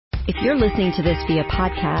If you're listening to this via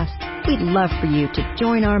podcast, we'd love for you to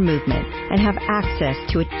join our movement and have access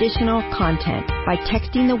to additional content by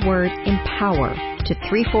texting the word EMPOWER to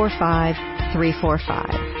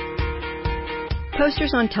 345-345.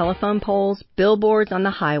 Posters on telephone poles, billboards on the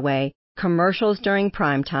highway, commercials during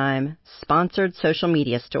prime time, sponsored social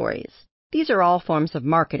media stories. These are all forms of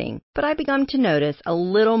marketing, but I've begun to notice a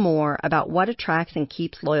little more about what attracts and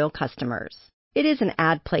keeps loyal customers. It isn't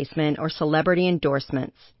ad placement or celebrity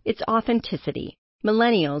endorsements. It's authenticity.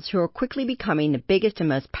 Millennials, who are quickly becoming the biggest and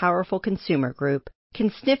most powerful consumer group,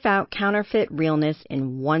 can sniff out counterfeit realness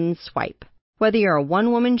in one swipe. Whether you're a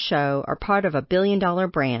one-woman show or part of a billion-dollar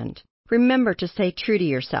brand, remember to stay true to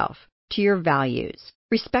yourself, to your values.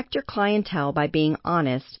 Respect your clientele by being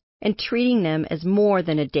honest and treating them as more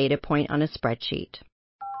than a data point on a spreadsheet.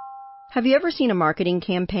 Have you ever seen a marketing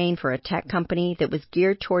campaign for a tech company that was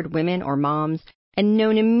geared toward women or moms and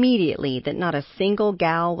known immediately that not a single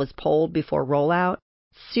gal was polled before rollout?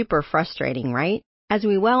 Super frustrating, right? As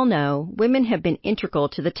we well know, women have been integral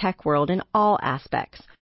to the tech world in all aspects,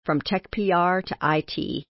 from tech PR to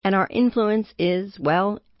IT, and our influence is,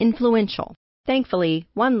 well, influential. Thankfully,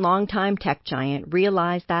 one longtime tech giant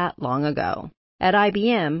realized that long ago. At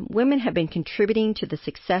IBM, women have been contributing to the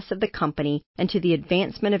success of the company and to the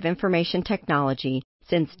advancement of information technology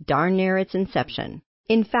since darn near its inception.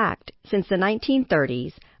 In fact, since the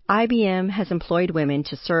 1930s, IBM has employed women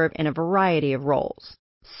to serve in a variety of roles,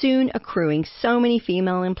 soon accruing so many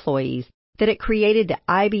female employees that it created the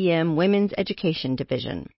IBM Women's Education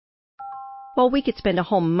Division. While we could spend a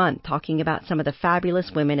whole month talking about some of the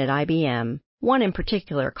fabulous women at IBM, one in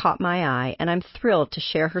particular caught my eye, and I'm thrilled to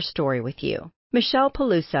share her story with you. Michelle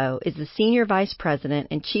Peluso is the Senior Vice President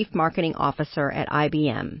and Chief Marketing Officer at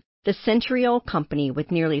IBM, the century-old company with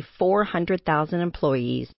nearly 400,000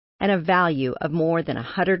 employees and a value of more than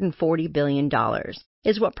 $140 billion,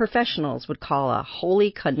 is what professionals would call a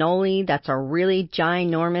holy cannoli that's a really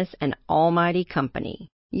ginormous and almighty company.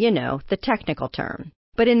 You know, the technical term.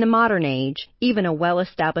 But in the modern age, even a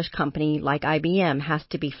well-established company like IBM has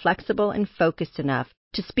to be flexible and focused enough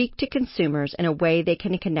to speak to consumers in a way they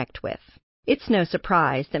can connect with. It's no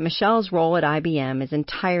surprise that Michelle's role at IBM is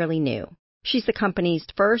entirely new. She's the company's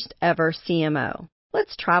first ever CMO.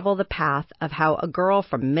 Let's travel the path of how a girl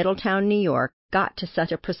from Middletown, New York, got to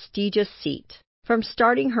such a prestigious seat. From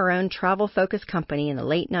starting her own travel-focused company in the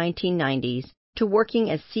late 1990s to working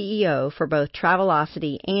as CEO for both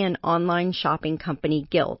Travelocity and online shopping company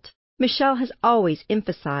Gilt, Michelle has always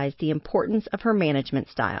emphasized the importance of her management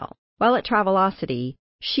style. While at Travelocity,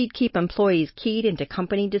 she'd keep employees keyed into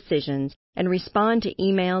company decisions and respond to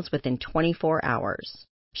emails within 24 hours.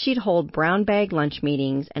 She'd hold brown bag lunch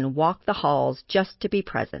meetings and walk the halls just to be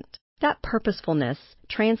present. That purposefulness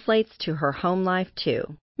translates to her home life,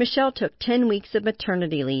 too. Michelle took 10 weeks of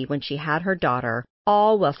maternity leave when she had her daughter,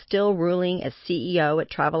 all while still ruling as CEO at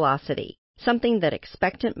Travelocity, something that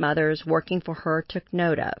expectant mothers working for her took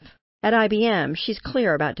note of. At IBM, she's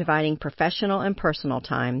clear about dividing professional and personal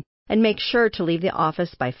time and makes sure to leave the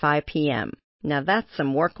office by 5 p.m. Now that's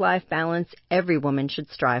some work-life balance every woman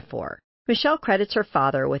should strive for. Michelle credits her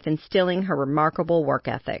father with instilling her remarkable work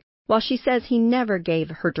ethic. While she says he never gave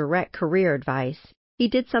her direct career advice, he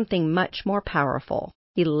did something much more powerful.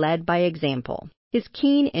 He led by example. His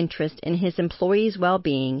keen interest in his employees'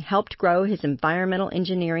 well-being helped grow his environmental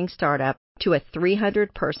engineering startup to a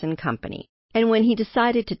 300-person company. And when he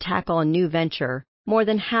decided to tackle a new venture, more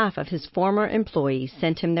than half of his former employees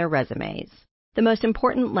sent him their resumes. The most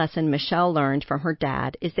important lesson Michelle learned from her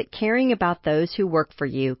dad is that caring about those who work for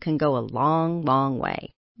you can go a long, long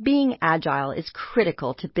way. Being agile is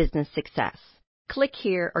critical to business success. Click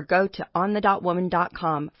here or go to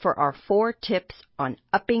onthedotwoman.com for our 4 tips on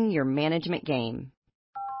upping your management game.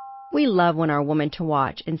 We love when our Woman to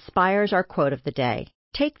Watch inspires our quote of the day.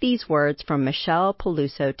 Take these words from Michelle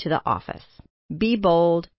Peluso to the office. Be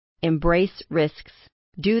bold, embrace risks,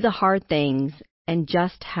 do the hard things, and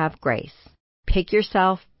just have grace. Pick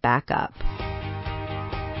yourself back up.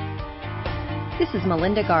 This is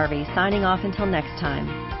Melinda Garvey signing off until next time.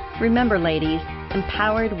 Remember, ladies,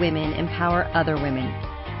 empowered women empower other women.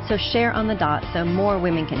 So share on the dot so more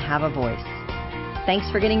women can have a voice. Thanks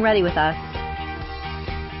for getting ready with us.